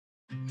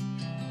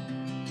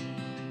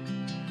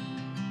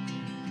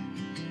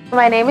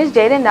My name is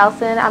Jada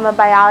Nelson. I'm a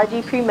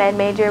biology pre-med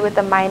major with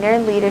a minor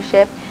in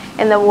leadership,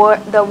 and the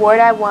award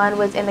I won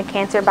was in the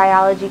cancer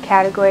biology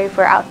category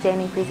for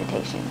outstanding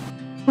presentation.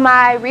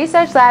 My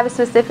research lab is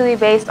specifically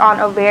based on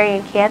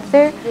ovarian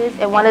cancer,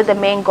 and one of the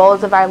main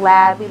goals of our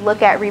lab, we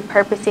look at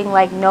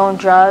repurposing known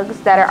drugs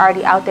that are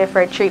already out there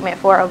for a treatment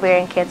for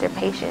ovarian cancer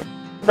patients.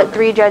 But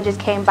 3 judges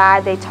came by,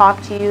 they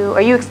talked to you,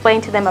 or you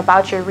explained to them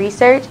about your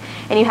research,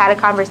 and you had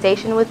a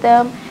conversation with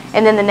them,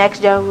 and then the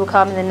next judge will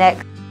come and the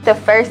next. The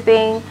first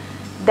thing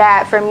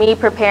that for me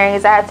preparing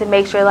is I have to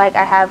make sure I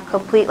have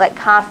complete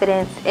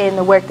confidence in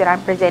the work that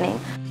I'm presenting.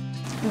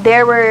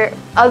 There were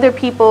other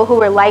people who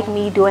were like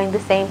me doing the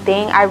same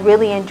thing. I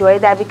really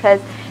enjoyed that because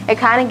it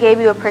kind of gave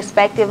you a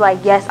perspective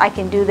yes, I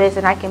can do this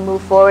and I can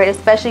move forward,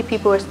 especially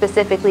people who are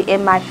specifically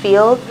in my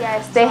field.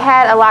 Yes, they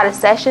had a lot of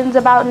sessions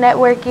about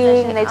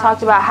networking, and they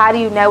talked about how do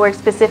you network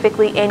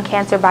specifically in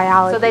cancer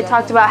biology. So they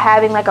talked about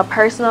having a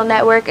personal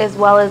network as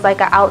well as an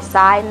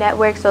outside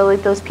network, so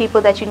those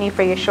people that you need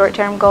for your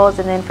short-term goals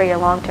and then for your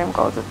long-term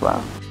goals as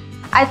well.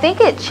 I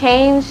think it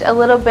changed a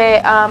little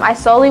bit. I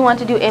solely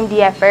wanted to do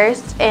MD at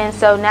first, and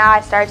so now I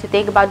started to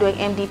think about doing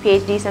MD,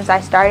 PhD since I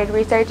started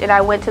research, and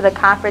I went to the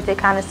conference. It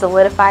kind of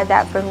solidified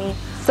that for me.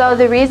 So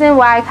the reason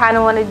why I kind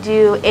of want to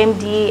do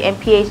MD and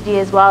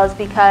PhD as well is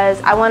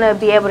because I want to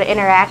be able to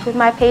interact with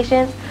my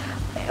patients,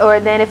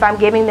 or then if I'm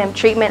giving them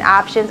treatment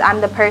options,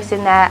 I'm the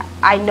person that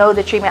I know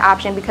the treatment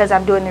option because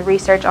I'm doing the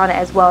research on it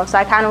as well. So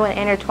I kind of want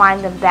to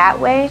intertwine them that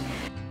way.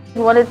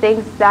 One of the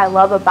things that I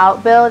love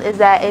about Build is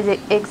that it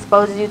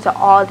exposes you to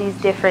all these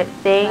different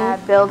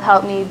things. Build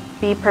helped me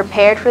be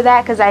prepared for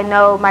that because I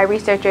know my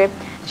researcher,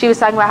 she was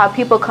talking about how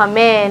people come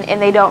in and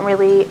they don't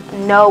really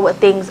know what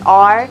things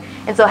are.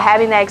 And so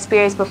having that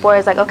experience before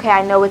is okay,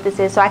 I know what this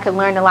is, so I could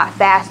learn a lot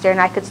faster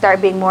and I could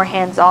start being more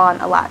hands-on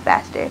a lot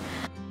faster.